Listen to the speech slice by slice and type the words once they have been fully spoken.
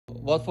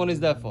what phone is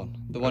that phone?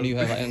 The one you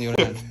have in your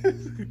hand.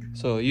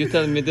 So you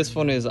tell me this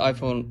phone is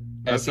iPhone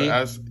SE?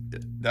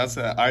 That's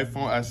an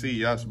iPhone SE,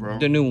 yes, bro.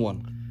 The new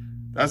one.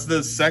 That's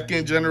the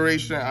second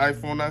generation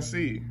iPhone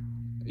SE.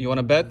 You want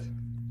to bet?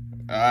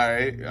 All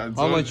right.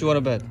 How much you want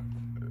to bet?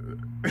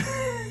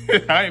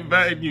 I ain't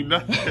betting you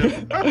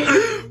nothing.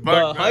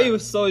 But how you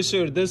so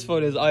sure this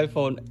phone is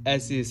iPhone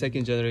SE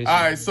second generation?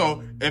 All right,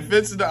 so if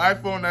it's the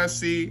iPhone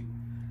SE,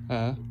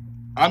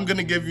 I'm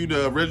gonna give you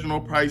the original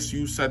price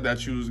you said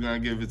that you was gonna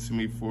give it to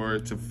me for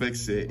to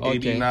fix it.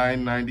 Okay.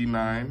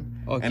 $89.99.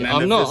 Okay. And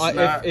I'm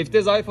not. If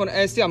this iPhone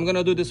SE, I'm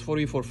gonna do this for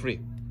you for free,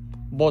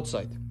 both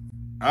sides.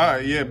 All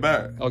right, yeah,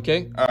 bet.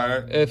 Okay. All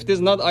right. If this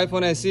not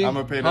iPhone SE, I'm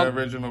gonna pay the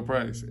original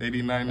price,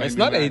 $89.99. It's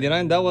not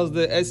 89. That was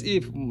the SE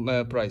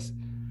price.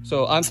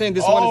 So I'm saying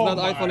this one is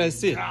not iPhone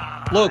SE.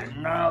 Look.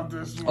 Now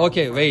this one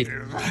Okay, wait.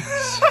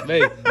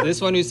 Wait. This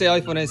one you say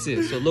iPhone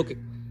SE. So look.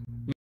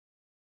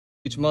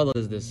 Which model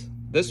is this?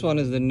 This one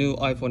is the new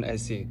iPhone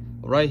SE.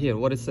 Right here,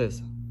 what it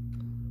says.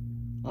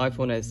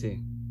 iPhone SE.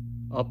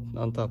 Up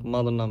on top,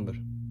 model number.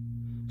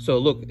 So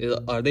look,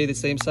 are they the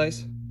same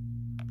size?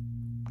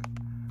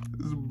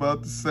 It's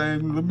about the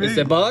same to me. It's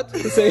about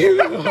the same.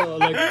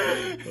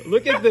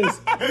 Look at this.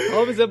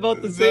 How is it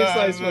about the same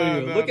size for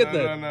you? Look at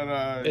that.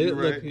 No. You're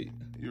right. Look,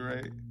 You're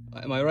right.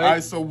 am I right? All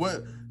right, so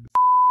what?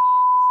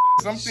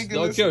 I'm thinking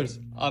No this. cures.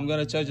 I'm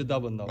gonna charge you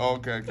double now.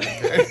 Okay.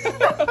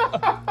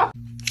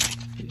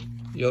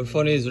 Your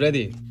phone is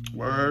ready.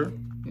 Word.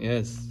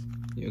 Yes,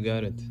 you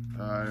got it.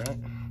 All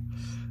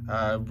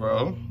right,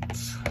 bro.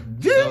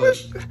 Damn,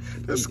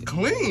 it's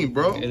clean,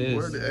 bro. It is.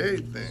 Word to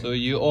everything. So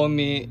you owe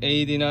me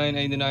 89,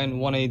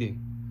 180.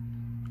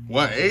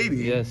 180?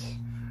 Yes.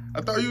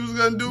 I thought you was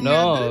gonna do me.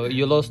 No,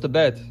 you lost the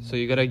bet, so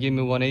you gotta give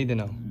me 180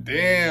 now.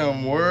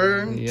 Damn,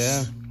 word.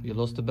 Yeah, you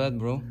lost the bet,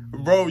 bro.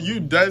 Bro, you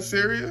that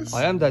serious?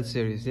 I am that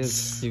serious.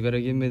 Yes, you gotta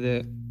give me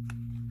the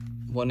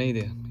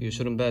 180. You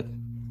shouldn't bet.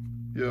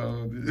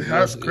 Yo,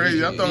 that's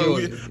crazy. I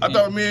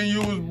thought me and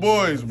you was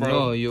boys, bro.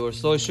 No, you were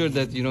so sure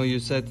that you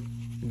said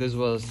this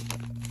was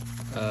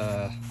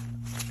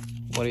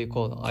what do you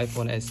call it?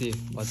 iPhone SE,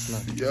 but it's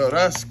not. Yo,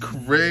 that's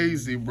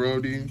crazy,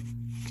 Brody.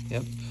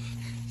 Yep.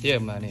 Yeah,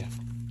 man. Yeah,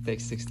 take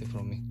 60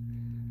 from me.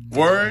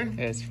 Word?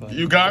 Yeah, it's fine.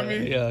 You got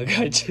me? Yeah, I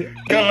got you.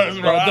 Come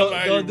on,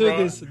 bro. Don't do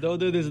this. Don't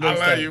do this next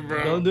time. I love you,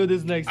 bro. Don't do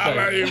this next time.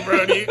 I love you,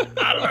 Brody.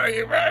 I love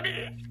you,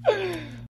 Brody.